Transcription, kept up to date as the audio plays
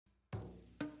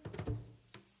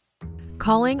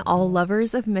Calling all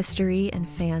lovers of mystery and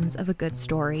fans of a good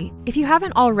story. If you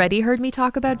haven't already heard me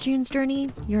talk about June's Journey,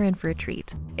 you're in for a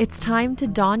treat. It's time to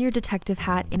don your detective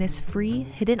hat in this free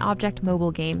hidden object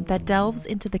mobile game that delves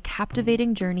into the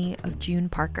captivating journey of June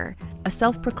Parker, a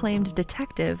self-proclaimed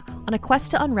detective on a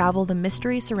quest to unravel the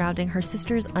mystery surrounding her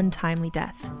sister's untimely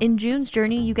death. In June's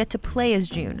Journey, you get to play as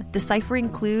June, deciphering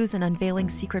clues and unveiling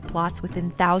secret plots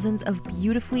within thousands of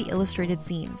beautifully illustrated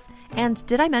scenes. And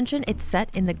did I mention it's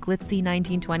set in the glitzy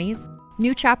 1920s?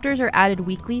 New chapters are added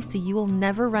weekly, so you will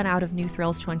never run out of new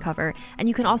thrills to uncover, and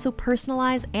you can also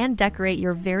personalize and decorate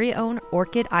your very own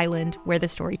Orchid Island where the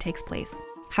story takes place.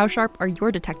 How sharp are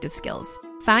your detective skills?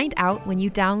 Find out when you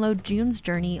download June's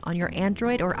Journey on your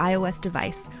Android or iOS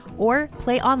device, or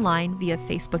play online via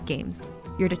Facebook Games.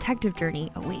 Your detective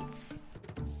journey awaits.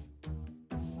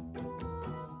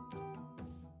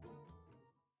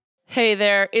 Hey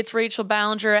there, it's Rachel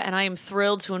Ballinger, and I am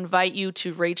thrilled to invite you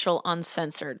to Rachel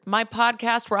Uncensored, my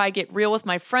podcast where I get real with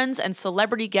my friends and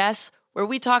celebrity guests, where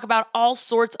we talk about all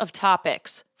sorts of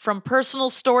topics. From personal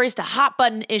stories to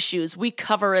hot-button issues, we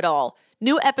cover it all.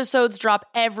 New episodes drop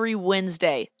every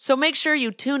Wednesday, so make sure you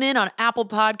tune in on Apple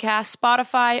Podcasts,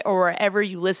 Spotify, or wherever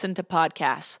you listen to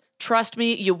podcasts. Trust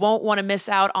me, you won't want to miss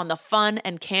out on the fun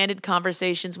and candid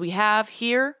conversations we have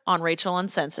here on Rachel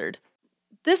Uncensored.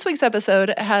 This week's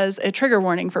episode has a trigger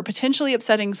warning for potentially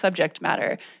upsetting subject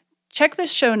matter. Check the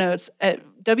show notes at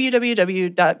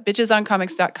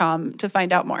www.bitchesoncomics.com to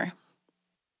find out more.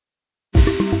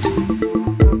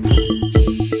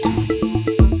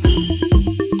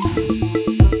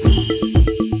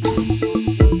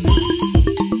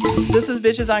 This is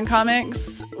Bitches on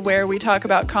Comics, where we talk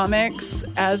about comics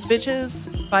as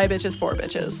bitches, by bitches, for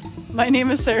bitches. My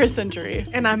name is Sarah Century.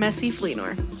 And I'm Essie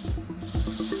Fleenor.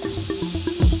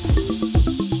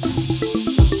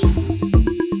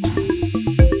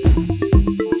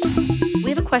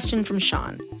 Question from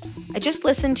Sean. I just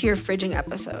listened to your fridging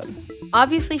episode.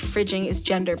 Obviously, fridging is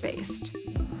gender-based.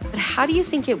 But how do you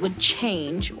think it would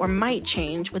change or might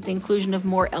change with the inclusion of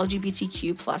more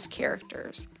LGBTQ plus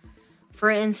characters? For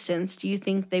instance, do you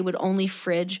think they would only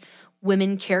fridge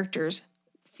women characters'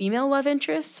 female love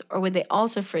interests, or would they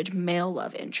also fridge male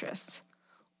love interests?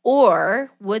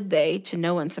 Or would they, to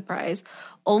no one's surprise,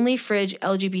 only fridge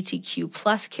LGBTQ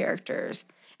plus characters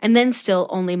and then still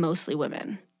only mostly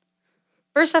women?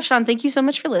 First off, Sean, thank you so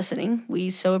much for listening. We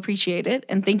so appreciate it.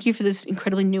 And thank you for this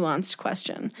incredibly nuanced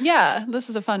question. Yeah, this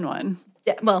is a fun one.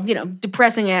 Yeah, well,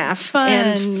 depressing AF.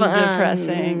 Fun,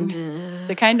 depressing.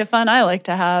 The kind of fun I like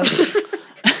to have.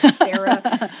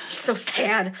 Sarah, so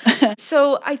sad.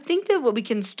 So I think that what we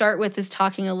can start with is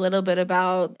talking a little bit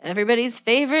about everybody's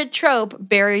favorite trope,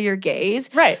 bury your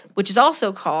gays. Right. Which is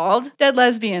also called dead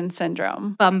lesbian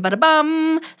syndrome.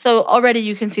 Bum-ba-da-bum. So already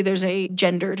you can see there's a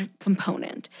gendered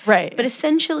component. Right. But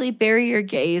essentially, bury your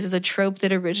gays is a trope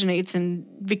that originates in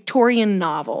Victorian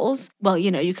novels. Well,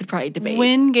 you could probably debate.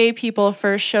 When gay people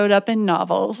first showed up in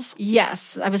novels.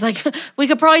 Yes. I was like, we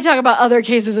could probably talk about other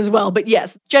cases as well. But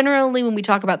yes, generally when we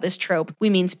talk about this trope, we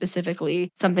mean specifically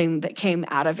something that came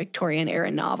out of Victorian era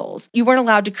novels. You weren't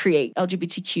allowed to create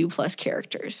LGBTQ plus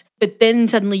characters. But then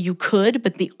suddenly you could,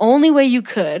 but the only way you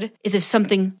could is if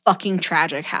something fucking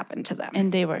tragic happened to them.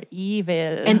 And they were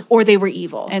evil. Or they were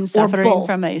evil. And suffering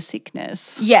from a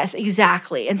sickness. Yes,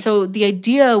 exactly. And so the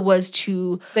idea was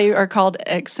to... They are called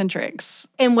eccentrics.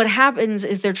 And what happens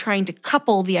is they're trying to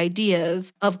couple the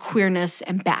ideas of queerness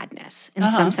and badness in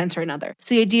some sense or another.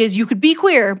 So the idea is you could be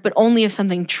queer, but only if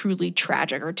something truly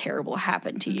tragic or terrible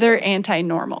happened to you. They're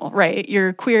anti-normal, right?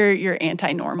 You're queer, you're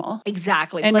anti-normal.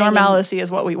 Exactly. And normalcy is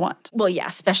what we want. Well, yeah,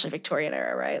 especially Victorian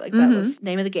era, right? Like that was the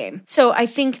name of the game. So I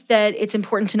think that it's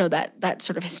important to know that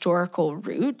sort of historical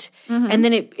root. And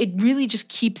then it really just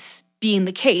keeps being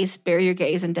the case. Bury your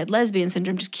gays and dead lesbian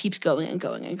syndrome just keeps going and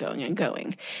going and going and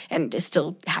going, and is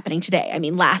still happening today. I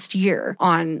mean, last year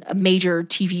on a major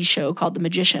TV show called The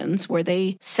Magicians, where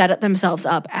they set themselves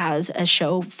up as a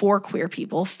show for queer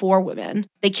people, for women,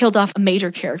 they killed off a major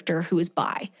character who is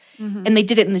bi. And they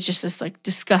did it in just this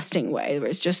disgusting way. There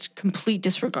was just complete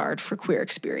disregard for queer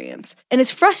experience. And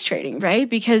it's frustrating, right?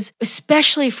 Because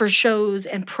especially for shows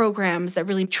and programs that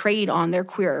really trade on their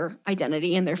queer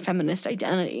identity and their feminist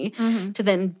identity, to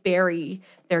then bury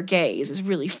their gays is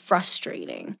really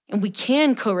frustrating. And we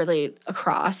can correlate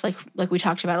across, like we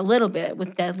talked about a little bit,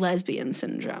 with dead lesbian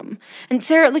syndrome. And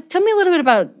Sarah, tell me a little bit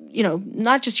about,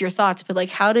 not just your thoughts, but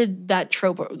how did that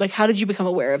trope, how did you become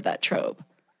aware of that trope?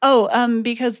 Oh,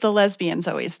 because the lesbians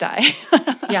always die.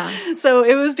 Yeah. So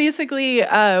it was basically,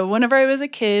 whenever I was a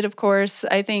kid, of course,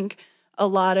 I think a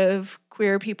lot of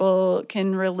queer people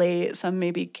can relate, some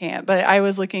maybe can't. But I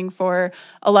was looking for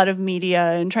a lot of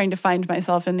media and trying to find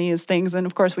myself in these things. And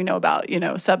of course, we know about,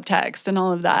 subtext and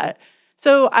all of that.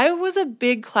 So I was a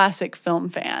big classic film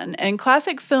fan. And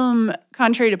classic film,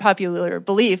 contrary to popular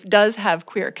belief, does have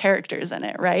queer characters in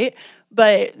it, right?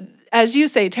 But as you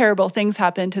say, terrible things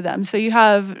happen to them. So you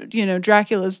have,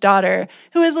 Dracula's daughter,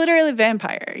 who is literally a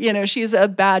vampire. She's a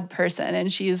bad person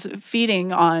and she's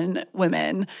feeding on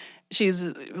women. She's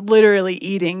literally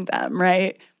eating them,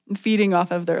 right? Feeding off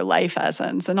of their life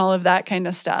essence and all of that kind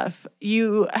of stuff.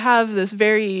 You have this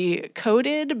very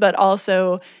coded but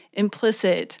also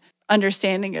implicit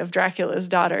understanding of Dracula's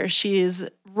daughter. She's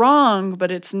wrong, but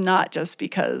it's not just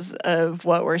because of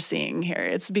what we're seeing here.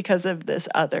 It's because of this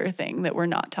other thing that we're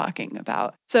not talking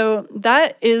about. So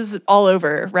that is all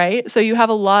over, right? So you have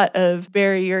a lot of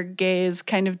bury your gays,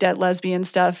 kind of dead lesbian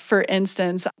stuff. For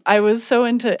instance, I was so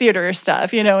into theater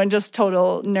stuff, and just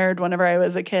total nerd whenever I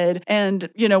was a kid. And,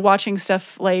 watching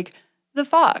stuff like The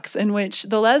Fox, in which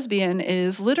the lesbian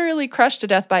is literally crushed to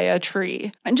death by a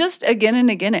tree. And just again and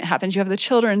again it happens. You have The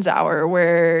Children's Hour,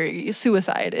 where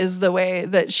suicide is the way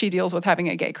that she deals with having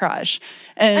a gay crush.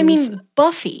 And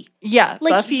Buffy. Yeah,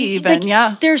 Buffy even,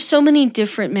 yeah. There's so many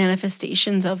different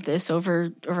manifestations of this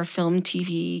over film,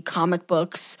 TV, comic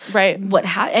books. Right.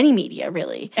 Any media,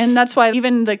 really. And that's why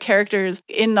even the characters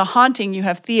in The Haunting, you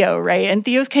have Theo, right? And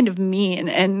Theo's kind of mean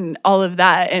and all of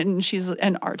that. And she's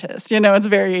an artist.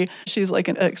 She's like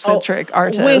an eccentric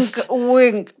artist. Wink,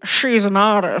 wink, she's an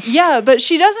artist. Yeah, but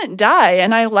she doesn't die.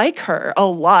 And I like her a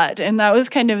lot. And that was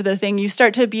kind of the thing. You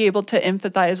start to be able to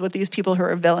empathize with these people who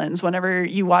are villains whenever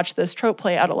you watch this trope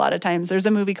play out a lot of times. There's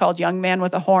a movie called Young Man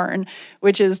with a Horn,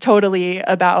 which is totally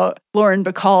about Lauren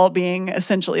Bacall being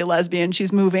essentially a lesbian.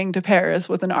 She's moving to Paris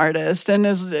with an artist and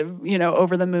is,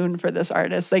 over the moon for this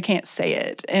artist. They can't say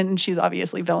it. And she's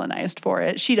obviously villainized for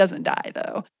it. She doesn't die,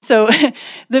 though. So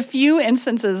the few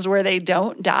instances where they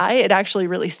don't die, it actually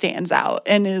really stands out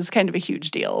and is kind of a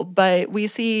huge deal. But we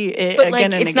see it again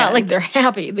and again. It's not like they're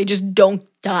happy. They just don't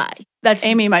die.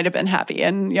 Amy might have been happy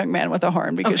in Young Man with a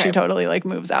Horn because she totally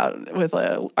moves out with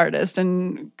an artist,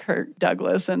 and Kirk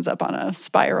Douglas ends up on a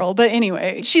spiral. But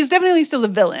anyway, she's definitely still the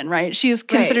villain, right? She's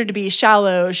considered to be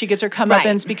shallow. She gets her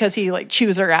comeuppance because he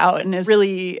chews her out and is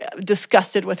really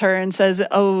disgusted with her and says,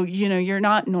 "Oh, you're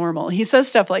not normal." He says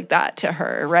stuff like that to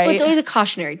her, right? Well, it's always a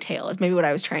cautionary tale, is maybe what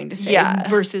I was trying to say. Yeah.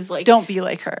 Versus don't be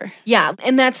like her. Yeah,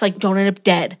 and that's don't end up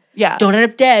dead. Yeah. Don't end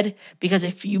up dead, because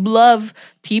if you love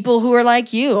people who are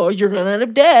like you, you're going to end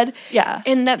up dead. Yeah.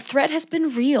 And that threat has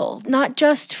been real, not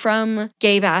just from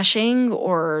gay bashing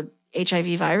or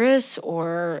HIV virus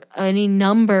or any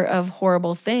number of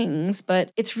horrible things,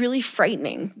 but it's really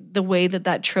frightening the way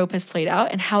that trope has played out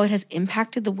and how it has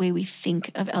impacted the way we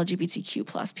think of LGBTQ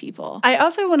plus people. I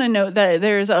also want to note that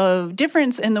there's a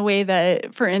difference in the way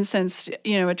that, for instance,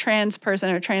 a trans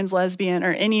person or trans lesbian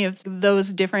or any of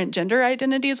those different gender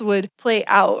identities would play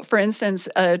out. For instance,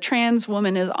 a trans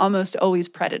woman is almost always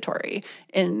predatory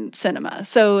in cinema.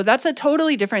 So that's a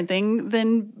totally different thing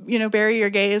than, bury your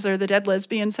gays or the dead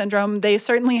lesbian syndrome. They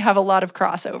certainly have a lot of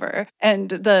crossover, and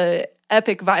the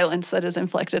epic violence that is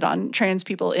inflicted on trans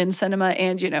people in cinema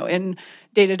and, in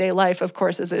day-to-day life, of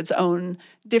course, is its own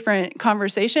different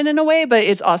conversation in a way, but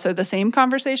it's also the same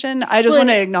conversation. I just want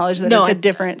to acknowledge that it's a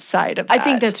different side of that. I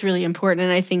think that's really important.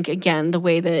 And I think, again, the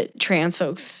way that trans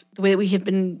folks, the way that we have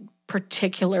been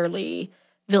particularly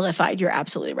vilified, you're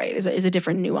absolutely right, is a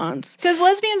different nuance. Because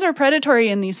lesbians are predatory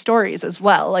in these stories as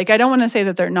well. I don't want to say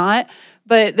that they're not,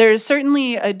 but there's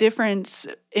certainly a difference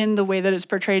in the way that it's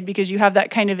portrayed, because you have that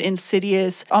kind of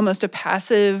insidious, almost a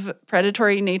passive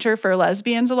predatory nature for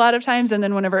lesbians a lot of times. And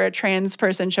then whenever a trans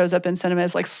person shows up in cinema,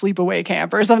 it's like Sleepaway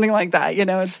Camp or something like that.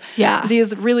 It's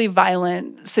these really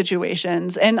violent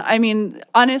situations. And I mean,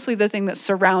 honestly, the thing that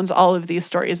surrounds all of these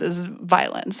stories is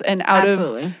violence, and out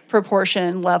of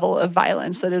proportion level of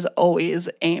violence that is always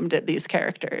aimed at these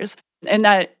characters. And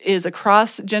that is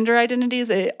across gender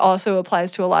identities. It also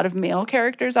applies to a lot of male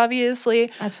characters, obviously.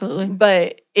 Absolutely.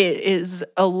 But it is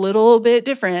a little bit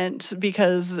different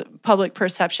because public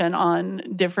perception on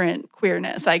different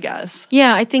queerness, I guess.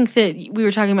 Yeah, I think that we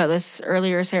were talking about this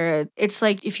earlier, Sarah. It's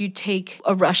like if you take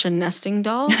a Russian nesting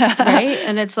doll, right?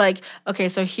 And it's like, okay,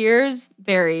 so here's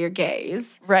bury your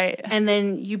gays. Right. And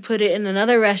then you put it in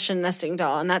another Russian nesting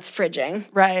doll, and that's fridging.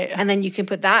 Right. And then you can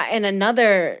put that in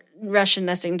another Russian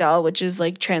nesting doll, which is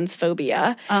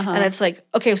transphobia. And it's like,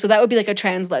 okay, so that would be a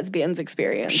trans lesbian's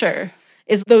experience. Sure.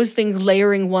 Is those things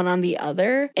layering one on the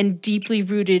other and deeply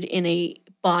rooted in a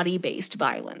body-based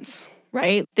violence,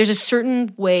 right? There's a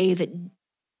certain way that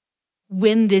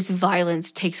when this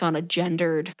violence takes on a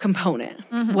gendered component,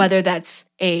 whether that's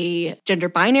a gender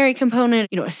binary component,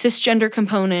 a cisgender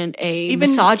component, even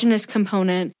misogynist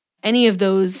component, any of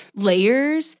those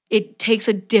layers, it takes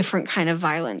a different kind of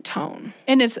violent tone.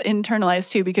 And it's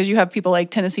internalized too, because you have people like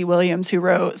Tennessee Williams who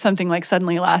wrote something like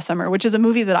Suddenly Last Summer, which is a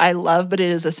movie that I love, but it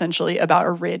is essentially about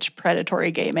a rich, predatory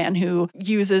gay man who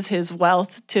uses his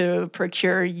wealth to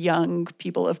procure young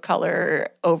people of color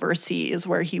overseas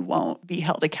where he won't be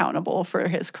held accountable for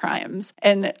his crimes.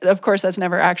 And of course, that's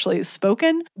never actually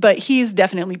spoken, but he's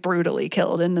definitely brutally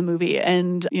killed in the movie.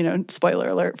 And, spoiler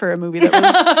alert for a movie that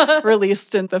was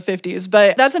released in the 50s.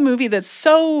 But that's a movie that's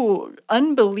so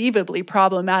unbelievably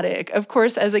problematic. Of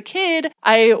course, as a kid,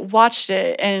 I watched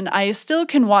it and I still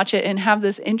can watch it and have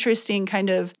this interesting kind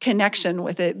of connection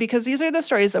with it because these are the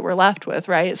stories that we're left with,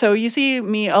 right? So you see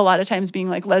me a lot of times being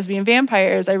like lesbian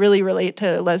vampires. I really relate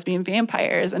to lesbian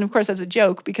vampires. And of course, as a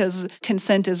joke because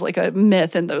consent is like a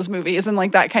myth in those movies and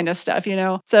like that kind of stuff,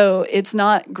 So it's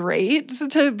not great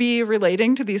to be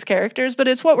relating to these characters, but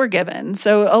it's what we're given.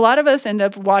 So a lot of us end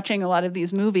up watching a lot of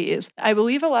these movies. I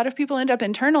believe a lot of people end up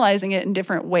internalizing it in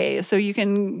different ways. So you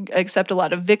can accept a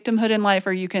lot of victimhood in life,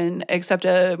 or you can accept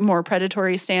a more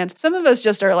predatory stance. Some of us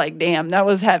just are like, damn, that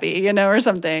was heavy, or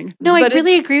something. No, I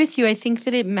really agree with you. I think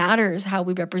that it matters how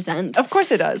we represent. Of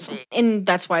course it does. And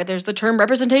that's why there's the term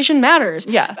representation matters.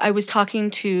 Yeah. I was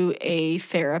talking to a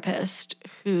therapist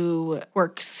who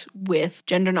works with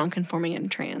gender nonconforming and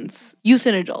trans youth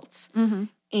and adults. Mm-hmm.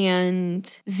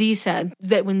 And Z said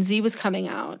that when Z was coming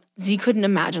out, Z couldn't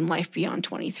imagine life beyond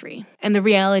 23. And the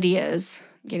reality is,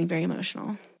 I'm getting very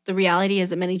emotional, the reality is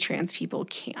that many trans people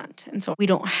can't. And so we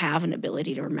don't have an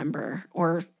ability to remember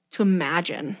or to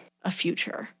imagine a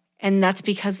future. And that's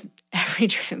because every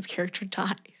trans character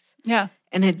dies. Yeah.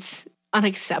 And it's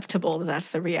unacceptable that that's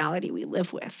the reality we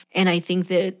live with. And I think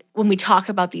that when we talk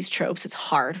about these tropes, it's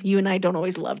hard. You and I don't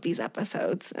always love these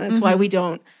episodes. And that's why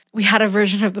we had a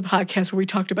version of the podcast where we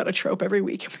talked about a trope every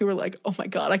week. And we were like, oh my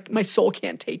God, my soul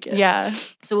can't take it. Yeah.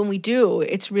 So when we do,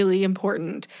 it's really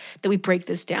important that we break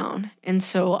this down. And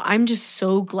so I'm just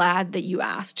so glad that you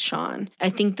asked, Sean. I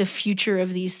think the future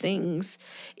of these things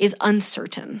is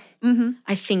uncertain. Mm-hmm.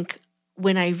 I think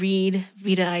when I read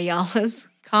Vita Ayala's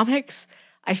comics,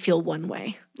 I feel one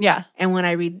way. Yeah. And when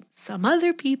I read some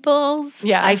other people's,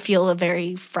 I feel a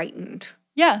very frightened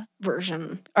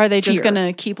version. Are they just going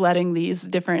to keep letting these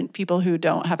different people who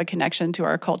don't have a connection to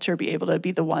our culture be able to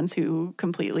be the ones who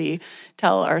completely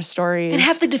tell our stories? And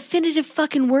have the definitive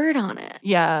fucking word on it.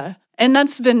 Yeah. And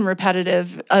that's been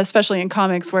repetitive, especially in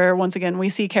comics where, once again, we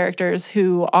see characters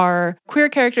who are queer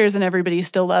characters and everybody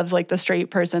still loves like the straight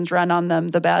person's run on them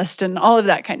the best and all of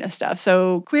that kind of stuff.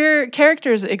 So queer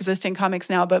characters exist in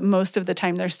comics now, but most of the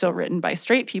time they're still written by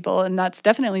straight people. And that's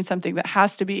definitely something that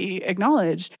has to be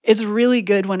acknowledged. It's really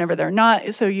good whenever they're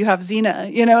not. So you have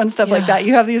Xena, and stuff like that.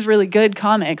 You have these really good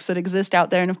comics that exist out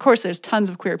there. And of course, there's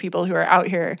tons of queer people who are out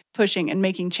here pushing and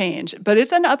making change. But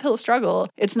it's an uphill struggle.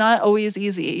 It's not always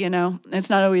easy, It's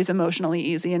not always emotionally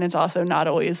easy, and it's also not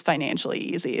always financially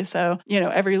easy. So,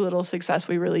 every little success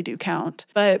we really do count.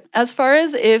 But as far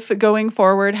as if going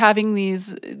forward, having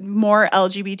these more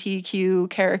LGBTQ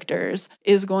characters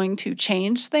is going to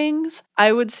change things,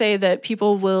 I would say that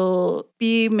people will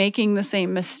be making the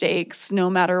same mistakes no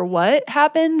matter what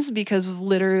happens, because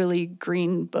literally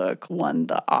Green Book won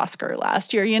the Oscar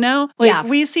last year,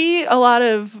 We see a lot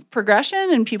of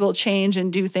progression and people change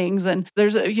and do things, and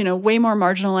there's, way more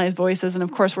marginalized voices. And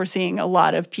of course, we're seeing a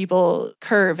lot of people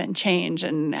curve and change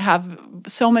and have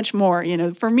so much more.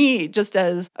 For me, just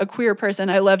as a queer person,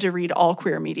 I love to read all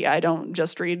queer media. I don't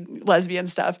just read lesbian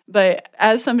stuff. But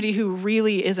as somebody who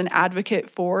really is an advocate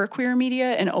for queer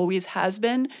media and always has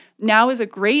been, now is a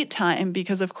great time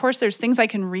because, of course, there's things I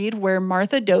can read where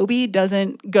Martha Doby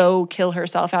doesn't go kill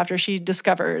herself after she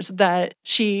discovers that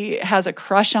she has a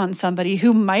crush on somebody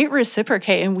who might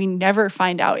reciprocate, and we never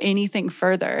find out anything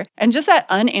further. And just that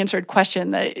unanswered question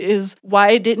that is,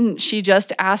 why didn't she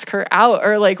just ask her out?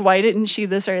 Or why didn't she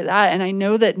this or that? And I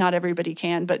know that not everybody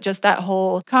can, but just that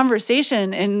whole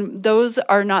conversation, and those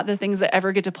are not the things that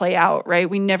ever get to play out, right?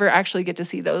 We never actually get to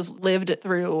see those lived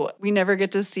through. We never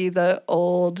get to see the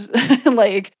old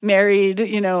married,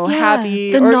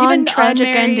 happy, the or non-tragic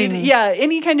even unmarried. ending. Yeah,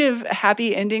 any kind of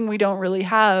happy ending we don't really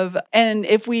have. And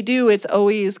if we do, it's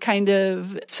always kind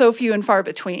of so few and far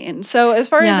between. So as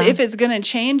far as if it's going to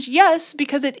change, yes,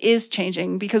 because it is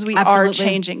changing, because we are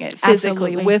changing it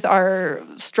physically with our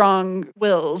strong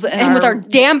wills and with our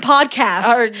damn podcast,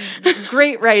 our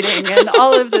great writing, and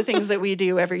all of the things that we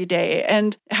do every day.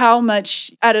 And how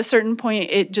much at a certain point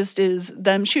it just is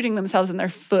them shooting themselves in their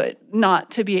foot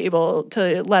not to be be able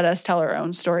to let us tell our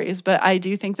own stories. But I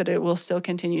do think that it will still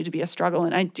continue to be a struggle.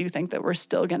 And I do think that we're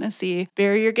still going to see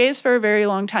bury your gays for a very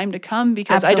long time to come,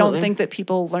 because I don't think that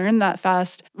people learn that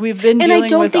fast. We've been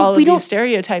dealing with all of these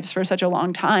stereotypes for such a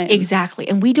long time. Exactly.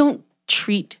 And we don't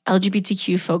treat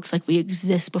LGBTQ folks like we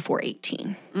exist before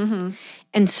 18.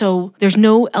 And so there's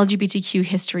no LGBTQ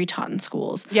history taught in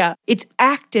schools. Yeah. It's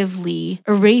actively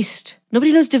erased.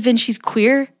 Nobody knows Da Vinci's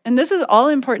queer. And this is all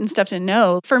important stuff to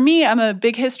know. For me, I'm a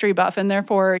big history buff, and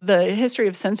therefore the history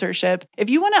of censorship. If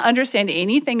you want to understand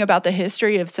anything about the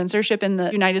history of censorship in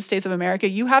the United States of America,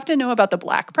 you have to know about the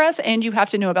Black press and you have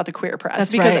to know about the queer press.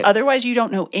 That's because right. Otherwise you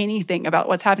don't know anything about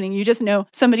what's happening. You just know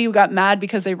somebody who got mad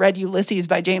because they read Ulysses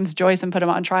by James Joyce and put him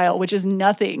on trial, which is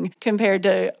nothing compared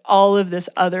to all of this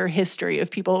other history of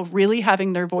people really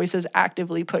having their voices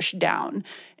actively pushed down.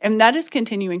 And that is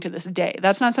continuing to this day.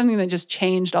 That's not something that just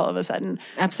changed all of a sudden.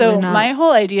 Absolutely not. My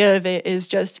whole idea of it is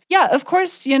just, yeah, of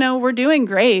course, we're doing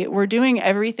great. We're doing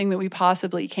everything that we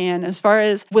possibly can. As far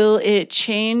as will it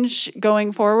change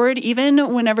going forward,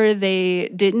 even whenever they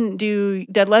didn't do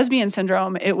Dead Lesbian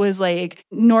Syndrome, it was like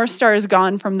North Star is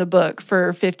gone from the book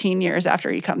for 15 years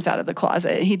after he comes out of the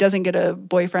closet. He doesn't get a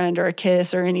boyfriend or a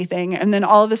kiss or anything. And then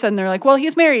all of a sudden they're like, well,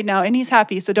 he's married now and he's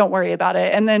happy, so don't worry about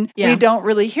it. And then we don't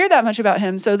really hear that much about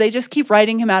him. So they just keep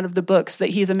writing him out of the books that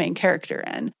he's a main character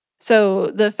in. So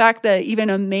the fact that even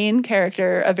a main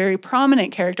character, a very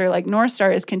prominent character like North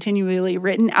Star, is continually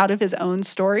written out of his own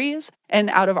stories and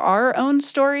out of our own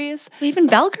stories. Even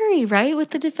Valkyrie, right? With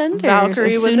the Defenders. Valkyrie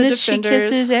as with soon the as Defenders. she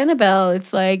kisses Annabelle,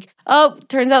 it's like, oh,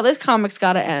 turns out this comic's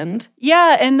got to end.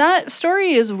 Yeah, and that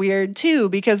story is weird too,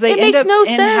 because they end up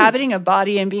inhabiting a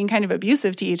body and being kind of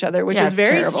abusive to each other, which is very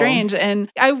terrible. strange. And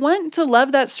I want to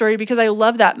love that story because I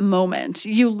love that moment.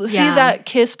 You see that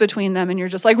kiss between them and you're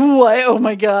just like, what? Oh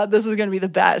my God, this is going to be the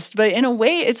best. But in a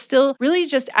way, it still really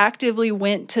just actively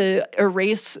went to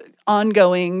erase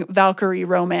ongoing Valkyrie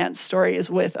romance stories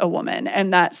with a woman,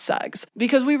 and that sucks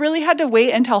because we really had to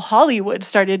wait until Hollywood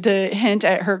started to hint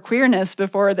at her queerness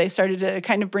before they started to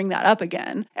kind of bring that up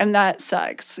again, and that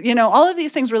sucks. All of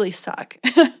these things really suck.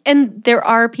 And there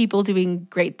are people doing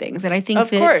great things, and I think of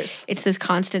course it's this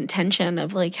constant tension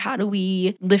of like, how do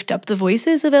we lift up the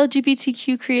voices of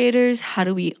LGBTQ creators? How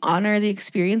do we honor the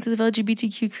experiences of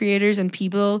LGBTQ creators and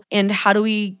people? And how do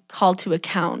we call to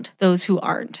account those who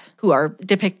aren't, who are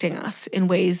depicting us in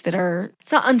ways that are,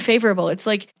 it's not unfavorable. It's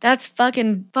like, that's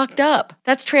fucking fucked up.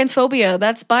 That's transphobia.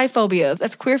 That's biphobia.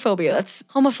 That's queerphobia. That's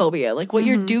homophobia. Like what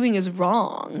you're doing is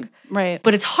wrong. Right.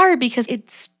 But it's hard because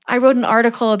I wrote an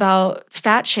article about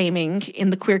fat shaming in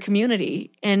the queer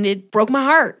community and it broke my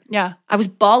heart. Yeah. I was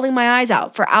bawling my eyes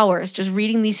out for hours just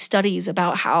reading these studies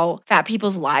about how fat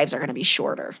people's lives are going to be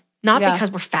shorter. Not because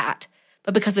we're fat,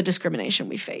 but because of the discrimination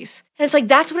we face. And it's like,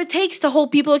 that's what it takes to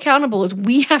hold people accountable, is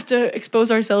we have to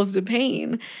expose ourselves to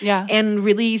pain. Yeah. And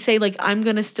really say, like, I'm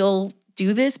going to still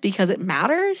do this because it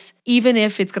matters, even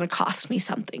if it's going to cost me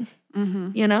something.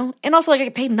 And also, like, I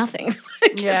get paid nothing.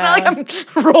 It's not like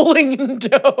I'm rolling in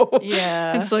dough.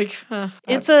 Yeah. It's like,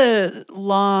 it's a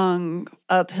long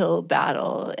uphill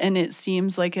battle, and it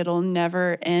seems like it'll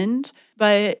never end.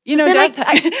 But, death,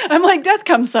 I'm like, death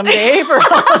comes someday for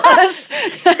all of us.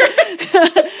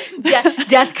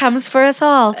 Death comes for us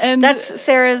all. And that's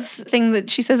Sarah's thing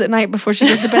that she says at night before she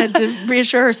goes to bed to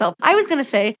reassure herself. I was going to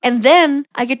say, and then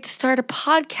I get to start a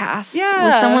podcast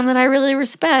with someone that I really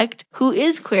respect, who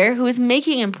is queer, who is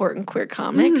making important queer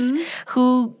comics,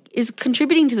 who is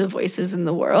contributing to the voices in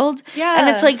the world. Yeah. And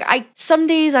it's like, some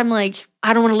days I'm like,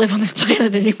 I don't want to live on this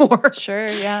planet anymore. Sure,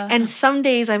 yeah. And some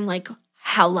days I'm like,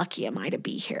 how lucky am I to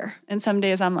be here? And some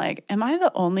days I'm like, am I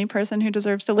the only person who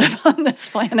deserves to live on this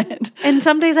planet? And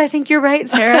some days I think you're right,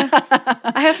 Sarah.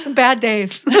 I have some bad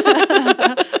days.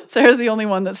 Sarah's the only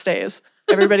one that stays.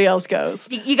 Everybody else goes.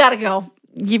 You got to go.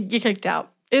 You kicked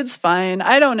out. It's fine.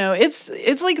 I don't know. It's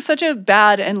like such a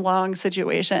bad and long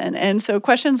situation. And so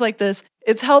questions like this,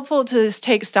 it's helpful to just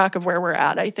take stock of where we're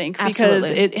at, I think, because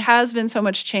it has been so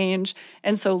much change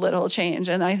and so little change.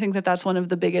 And I think that that's one of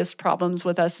the biggest problems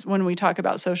with us when we talk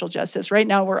about social justice. Right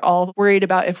now, we're all worried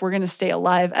about if we're going to stay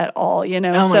alive at all, Oh my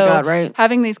God, right.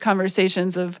 Having these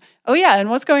conversations of, oh yeah, and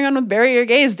what's going on with Bury Your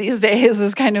Gays these days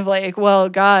is kind of like, well,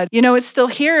 God, it's still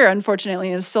here, unfortunately,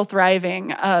 and it's still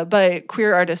thriving. But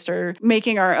queer artists are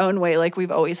making our own way like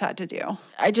we've always had to do.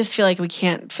 I just feel like we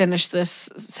can't finish this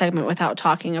segment without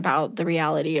talking about the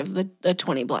reality of the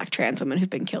 20 Black trans women who've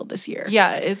been killed this year.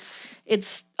 Yeah,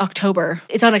 It's October.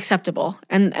 It's unacceptable.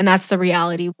 And that's the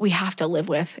reality we have to live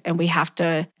with. And we have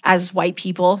to, as white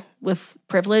people with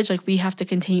privilege, like we have to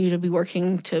continue to be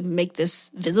working to make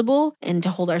this visible and to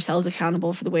hold ourselves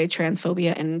accountable for the way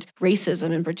transphobia and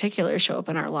racism in particular show up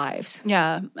in our lives.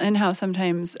 Yeah, and how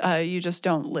sometimes you just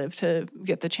don't live to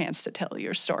get the chance to tell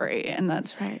your story. And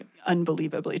that's right.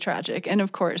 Unbelievably tragic. And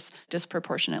of course,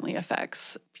 disproportionately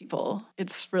affects people.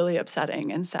 It's really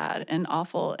upsetting and sad and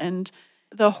awful. And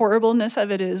the horribleness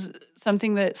of it is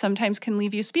something that sometimes can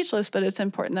leave you speechless, but it's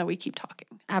important that we keep talking.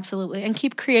 Absolutely. And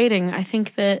keep creating. I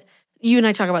think that you and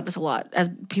I talk about this a lot as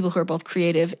people who are both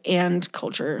creative and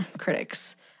culture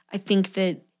critics. I think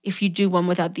that if you do one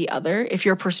without the other, if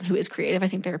you're a person who is creative, I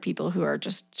think there are people who are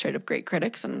just straight up great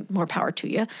critics and more power to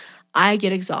you. I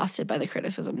get exhausted by the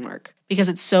criticism work because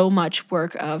it's so much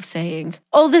work of saying,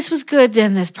 oh, this was good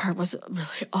and this part was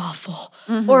really awful.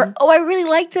 Mm-hmm. Or, oh, I really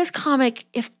liked this comic.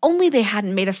 If only they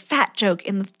hadn't made a fat joke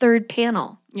in the third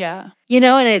panel. Yeah. You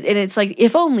know, and it's like,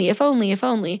 if only.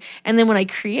 And then when I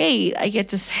create, I get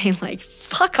to say like,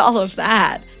 fuck all of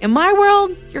that. In my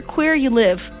world, you're queer, you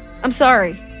live. I'm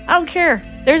sorry. I don't care.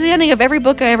 There's the ending of every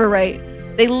book I ever write.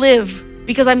 They live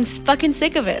because I'm fucking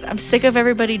sick of it. I'm sick of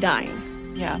everybody dying.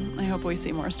 Yeah, I hope we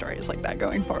see more stories like that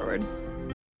going forward.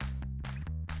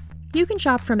 You can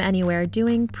shop from anywhere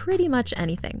doing pretty much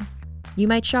anything. You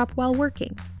might shop while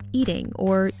working, eating,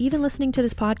 or even listening to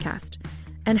this podcast.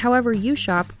 And however you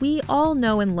shop, we all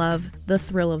know and love the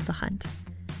thrill of the hunt.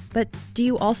 But do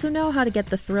you also know how to get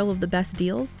the thrill of the best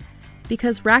deals?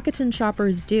 Because Rakuten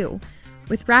shoppers do.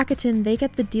 With Rakuten, they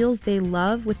get the deals they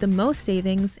love with the most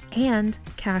savings and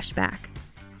cash back.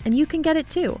 And you can get it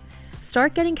too.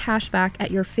 Start getting cash back at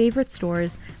your favorite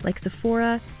stores like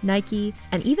Sephora, Nike,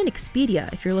 and even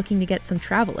Expedia if you're looking to get some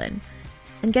travel in.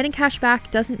 And getting cash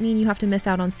back doesn't mean you have to miss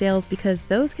out on sales because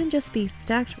those can just be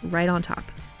stacked right on top.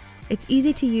 It's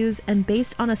easy to use and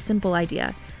based on a simple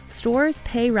idea. Stores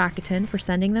pay Rakuten for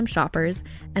sending them shoppers,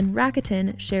 and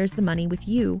Rakuten shares the money with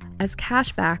you as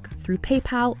cash back through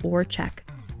PayPal or check.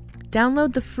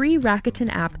 Download the free Rakuten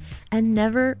app and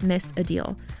never miss a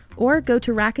deal. Or go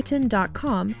to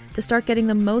Rakuten.com to start getting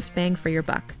the most bang for your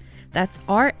buck. That's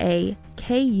Rakuten.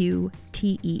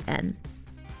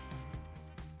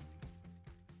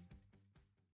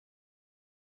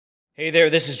 Hey there,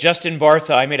 this is Justin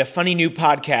Bartha. I made a funny new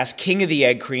podcast, King of the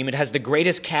Egg Cream. It has the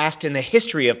greatest cast in the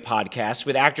history of podcasts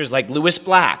with actors like Louis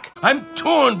Black. I'm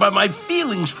torn by my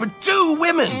feelings for two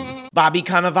women. Bobby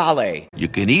Cannavale. You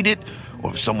can eat it,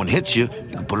 or if someone hits you,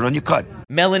 you can put it on your cut.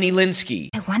 Melanie Linsky.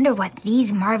 I wonder what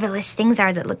these marvelous things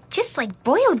are that look just like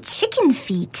boiled chicken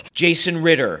feet. Jason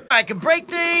Ritter. I can break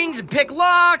things and pick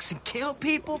locks and kill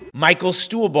people. Michael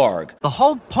Stuhlbarg. The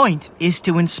whole point is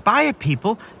to inspire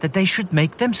people that they should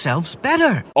make themselves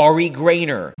better. Ari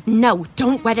Grainer. No,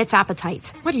 don't whet its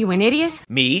appetite. What are you, an idiot?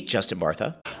 Me, Justin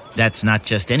Bartha. That's not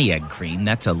just any egg cream,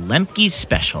 that's a Lemke's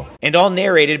special. And all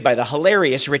narrated by the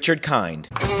hilarious Richard Kind.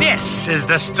 This is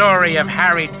the story of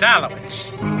Harry Dalowitz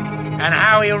and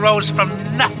how he rose from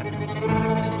nothing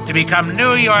to become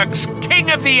New York's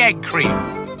King of the Egg Cream.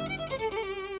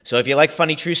 So if you like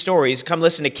funny true stories, come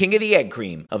listen to King of the Egg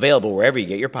Cream, available wherever you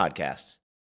get your podcasts.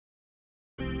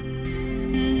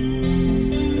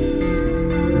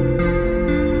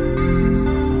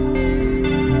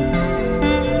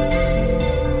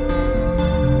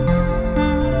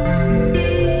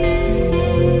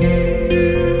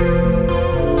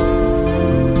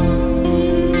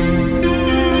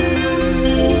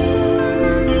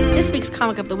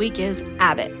 Comic of the week is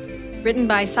Abbott, written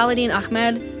by Saladin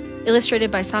Ahmed, illustrated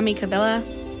by Sami Kabela,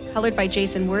 colored by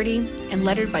Jason Wordy, and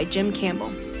lettered by Jim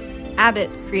Campbell.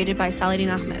 Abbott, created by Saladin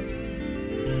Ahmed.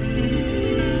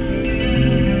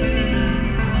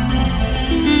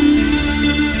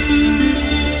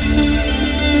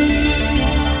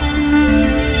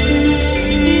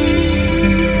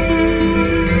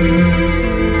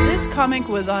 This comic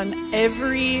was on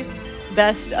every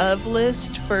best of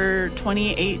list for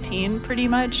 2018 pretty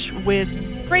much, with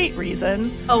great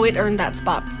reason. Oh, it earned that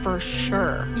spot for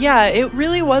sure. Yeah, it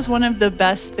really was one of the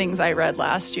best things I read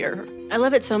last year. I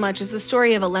love it so much. It's the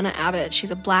story of Elena Abbott.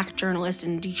 She's a Black journalist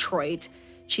in Detroit.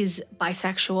 She's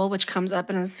bisexual, which comes up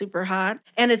and is super hot.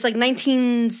 And it's like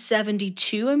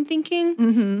 1972, I'm thinking.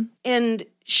 Mm-hmm. And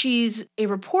she's a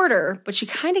reporter, but she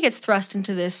kind of gets thrust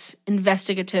into this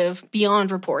investigative,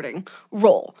 beyond reporting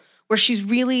role, where she's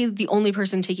really the only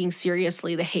person taking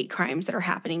seriously the hate crimes that are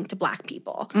happening to Black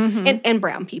people and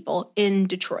brown people in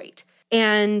Detroit.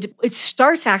 And it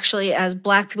starts actually as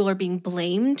Black people are being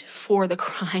blamed for the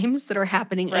crimes that are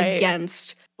happening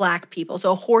against Black people.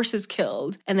 So a horse is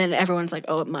killed, and then everyone's like,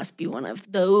 oh, it must be one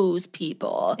of those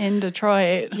people. In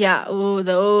Detroit. Yeah, oh,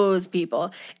 those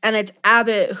people. And it's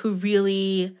Abbott who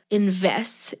really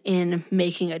invests in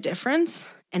making a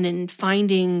difference and in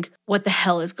finding what the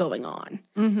hell is going on.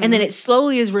 Mm-hmm. And then it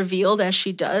slowly is revealed as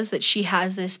she does that she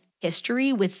has this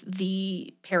history with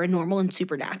the paranormal and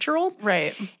supernatural.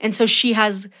 Right. And so she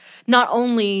has not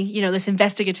only, this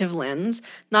investigative lens,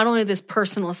 not only this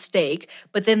personal stake,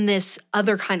 but then this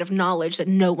other kind of knowledge that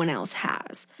no one else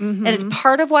has. Mm-hmm. And it's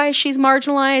part of why she's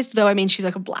marginalized, though, I mean, she's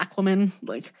like a Black woman,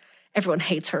 like everyone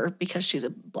hates her because she's a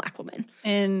Black woman.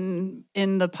 In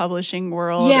the publishing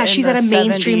world. Yeah, she's at a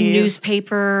mainstream 70s.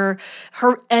 Newspaper.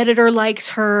 Her editor likes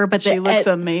her, but she looks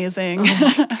amazing.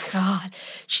 Oh my God.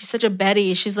 She's such a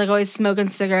Betty. She's like always smoking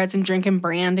cigarettes and drinking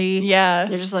brandy. Yeah.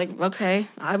 You're just like, okay,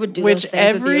 I would do Which those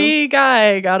things with you. every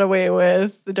guy got away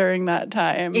with during that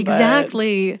time.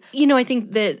 Exactly. I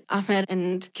think that Ahmed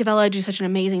and Kivella do such an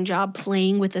amazing job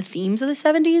playing with the themes of the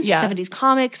 70s. Yeah. 70s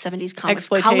comics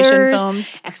Exploitation colors,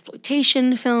 films.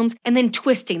 exploitation films, and then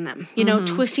twisting them,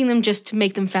 twisting them just to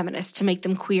make them feminist, to make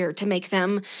them queer, to make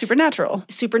them Supernatural.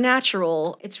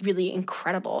 It's really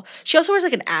incredible. She also wears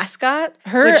like an ascot.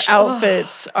 Her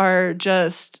outfits are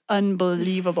just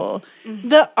unbelievable.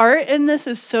 The art in this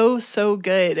is so, so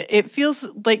good. It feels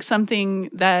like something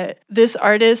that this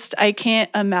artist, I can't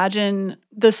imagine.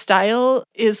 The style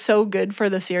is so good for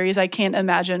the series. I can't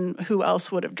imagine who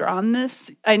else would have drawn this.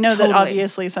 I know that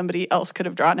obviously somebody else could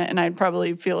have drawn it, and I'd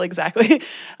probably feel exactly,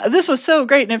 this was so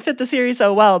great and it fit the series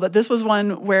so well, but this was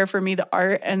one where for me the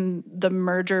art and the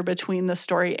merger between the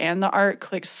story and the art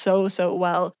clicked so, so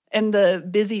well. And the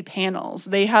busy panels,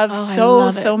 they have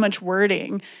so much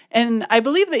wording. And I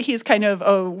believe that he's kind of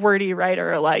a wordy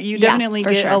writer a lot. You definitely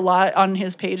get a lot on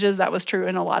his pages. That was true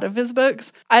in a lot of his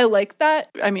books. I like that.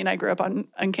 I mean, I grew up on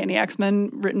Uncanny X-Men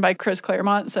written by Chris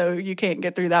Claremont, so you can't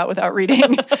get through that without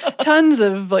reading tons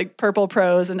of like purple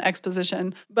prose and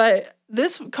exposition. But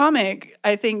this comic,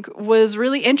 I think, was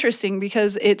really interesting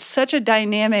because it's such a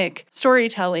dynamic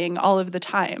storytelling all of the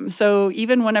time. So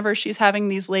even whenever she's having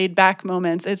these laid back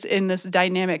moments, it's in this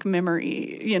dynamic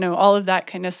memory, all of that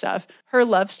kind of stuff. Her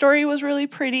love story was really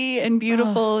pretty and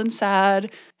beautiful and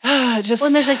sad. And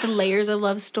there's like the layers of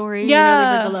love story. Yeah.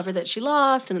 There's like the lover that she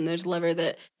lost, and then there's a lover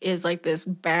that is like this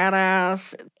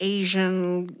badass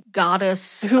Asian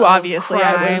goddess who obviously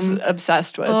crime. I was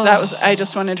obsessed with. I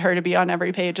just wanted her to be on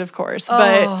every page, of course.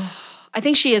 But I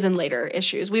think she is in later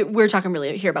issues. We're talking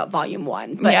really here about volume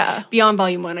 1. But beyond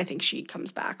volume 1, I think she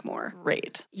comes back more.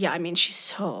 Great. Yeah, I mean, she's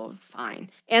so fine.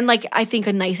 And like, I think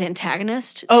a nice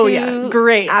antagonist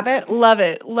great. Abbott. Love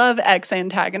it. Love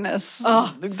ex-antagonists.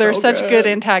 Oh, they're such good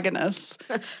antagonists.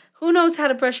 Who knows how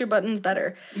to press your buttons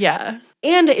better? Yeah.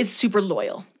 And is super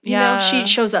loyal. You know, she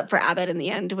shows up for Abbott in the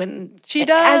end when she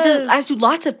does. As do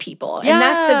lots of people. And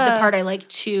that's the part I like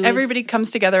too. Everybody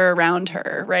comes together around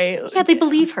her, right? Yeah, they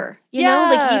believe her. You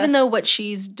know, like even though what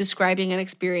she's describing and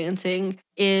experiencing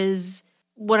is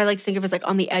what I like to think of as like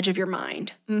on the edge of your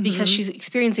mind, because she's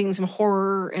experiencing some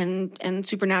horror and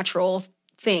supernatural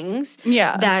things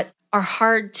that are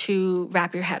hard to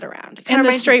wrap your head around. And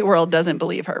the straight world doesn't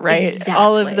believe her, right? Exactly.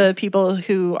 All of the people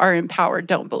who are empowered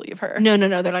don't believe her. No.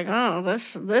 They're like, oh,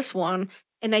 this one.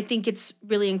 And I think it's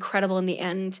really incredible in the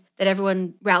end that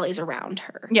everyone rallies around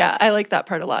her. Yeah, I like that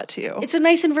part a lot too. It's a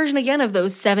nice inversion again of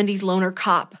those 70s loner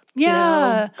cop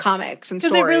comics and stories.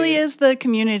 Because it really is the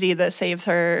community that saves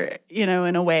her,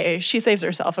 in a way. She saves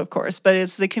herself, of course, but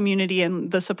it's the community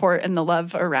and the support and the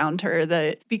love around her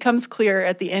that becomes clear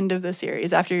at the end of the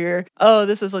series after you're,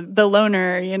 this is the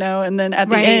loner, and then at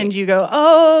the end you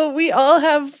go, we all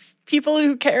have people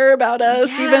who care about us,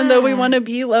 even though we want to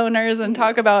be loners and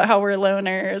talk about how we're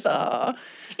loners. Oh.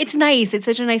 It's nice. It's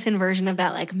such a nice inversion of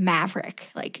that, like,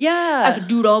 maverick. Like, I could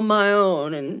do it on my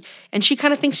own. And she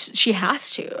kind of thinks she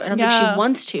has to. I don't think she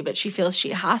wants to, but she feels she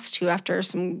has to after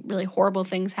some really horrible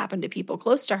things happen to people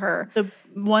close to her. The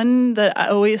one that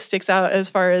always sticks out as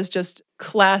far as just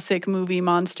classic movie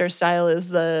monster style is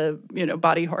the,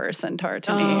 body horror centaur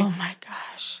to me. Oh, my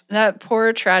gosh. That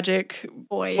poor, tragic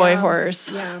boy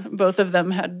horse. Yeah. Both of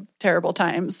them had terrible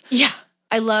times. Yeah.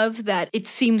 I love that it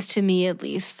seems to me, at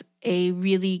least, a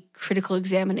really critical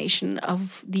examination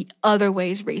of the other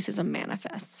ways racism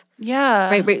manifests. Yeah.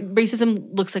 Right?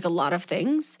 Racism looks like a lot of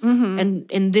things. And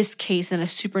in this case, in a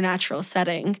supernatural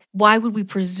setting, why would we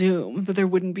presume that there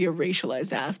wouldn't be a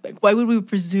racialized aspect? Why would we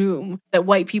presume that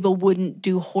white people wouldn't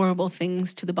do horrible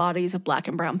things to the bodies of Black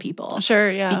and brown people?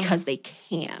 Sure, yeah. Because they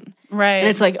can. Right. And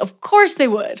it's like, of course they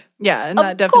would. Yeah, and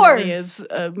that definitely is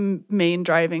a main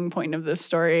driving point of this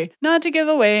story. Not to give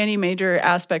away any major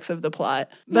aspects of the plot,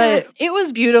 but it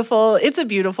was beautiful. It's a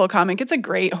beautiful comic. It's a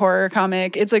great horror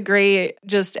comic. It's a great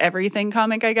just everything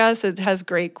comic, I guess. It has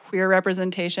great queer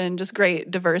representation, just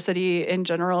great diversity in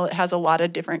general. It has a lot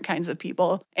of different kinds of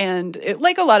people. And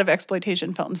like a lot of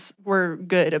exploitation films were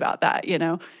good about that, you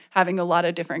know, having a lot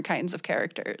of different kinds of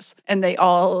characters. And they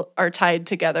all are tied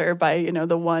together by, you know,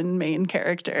 the one main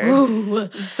character. Ooh,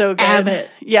 so good. Abbott.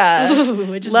 Yeah.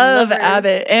 Ooh, love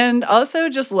Abbott. And also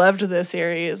just loved the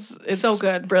series. It's so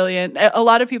good. Brilliant. A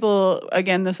lot of people,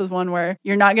 again, this is one where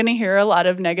you're not going to hear a lot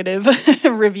of negative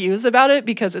reviews about it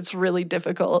because it's really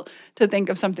difficult to think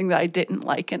of something that I didn't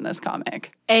like in this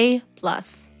comic. A+.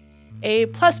 A+++.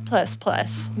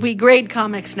 We grade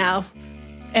comics now.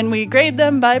 And we grade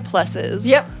them by pluses.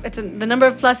 Yep. It's the number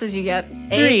of pluses you get.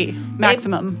 3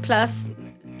 maximum. Plus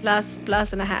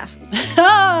and a half.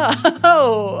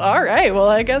 Oh, all right. Well,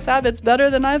 I guess Abbott's better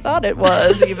than I thought it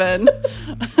was, even.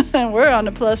 We're on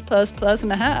to plus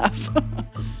and a half.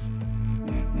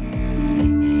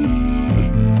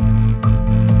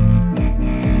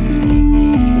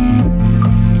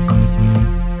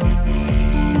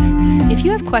 If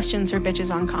you have questions for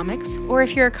Bitches on Comics, or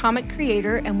if you're a comic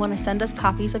creator and want to send us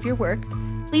copies of your work,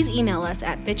 please email us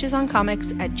at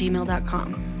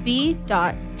bitchesoncomics@gmail.com.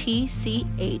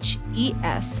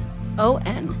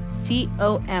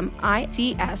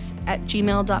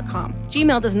 b.tchesoncomics@gmail.com.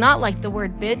 Gmail does not like the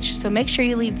word bitch, so make sure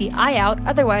you leave the I out,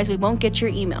 otherwise we won't get your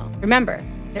email. Remember,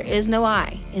 there is no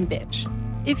I in bitch.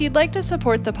 If you'd like to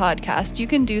support the podcast, you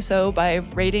can do so by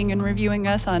rating and reviewing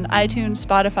us on iTunes,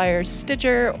 Spotify, or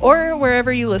Stitcher, or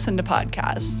wherever you listen to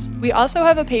podcasts. We also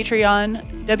have a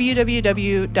Patreon,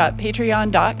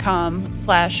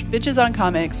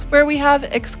 www.patreon.com/bitchesoncomics, where we have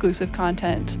exclusive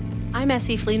content. I'm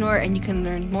Essie Fleenor, and you can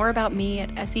learn more about me at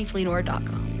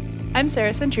essiefleenor.com. I'm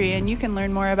Sarah Sentry, and you can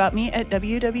learn more about me at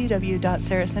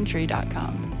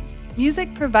www.sarahsentry.com.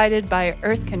 Music provided by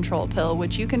Earth Control Pill,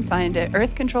 which you can find at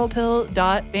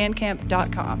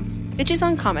earthcontrolpill.bandcamp.com. Bitches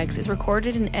on Comics is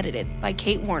recorded and edited by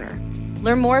Kate Warner.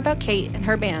 Learn more about Kate and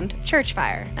her band,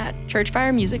 Churchfire, at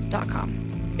churchfiremusic.com.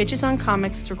 Bitches on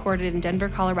Comics is recorded in Denver,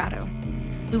 Colorado.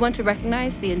 We want to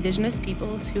recognize the indigenous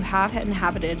peoples who have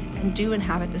inhabited and do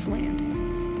inhabit this land.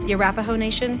 The Arapaho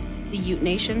Nation, the Ute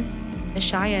Nation, the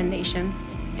Cheyenne Nation,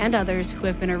 and others who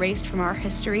have been erased from our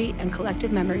history and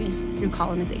collective memories through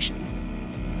colonization.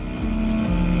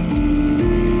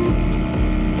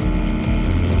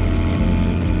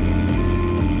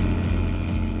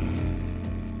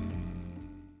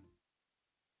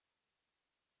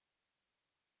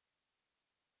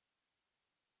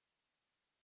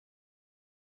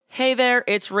 Hey there,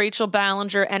 it's Rachel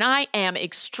Ballinger, and I am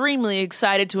extremely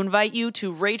excited to invite you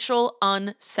to Rachel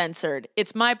Uncensored.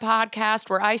 It's my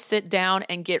podcast where I sit down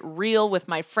and get real with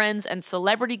my friends and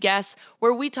celebrity guests,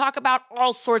 where we talk about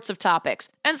all sorts of topics.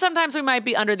 And sometimes we might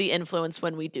be under the influence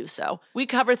when we do so. We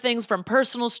cover things from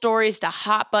personal stories to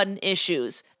hot button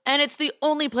issues. And it's the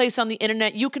only place on the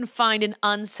internet you can find an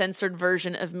uncensored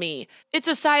version of me. It's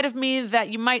a side of me that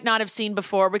you might not have seen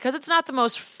before because it's not the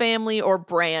most family or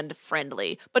brand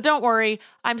friendly. But don't worry,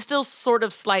 I'm still sort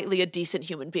of slightly a decent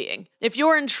human being. If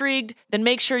you're intrigued, then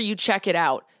make sure you check it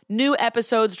out. New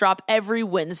episodes drop every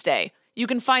Wednesday. You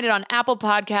can find it on Apple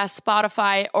Podcasts,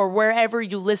 Spotify, or wherever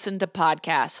you listen to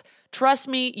podcasts. Trust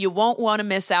me, you won't want to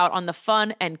miss out on the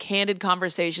fun and candid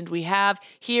conversations we have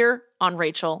here on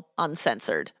Rachel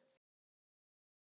Uncensored.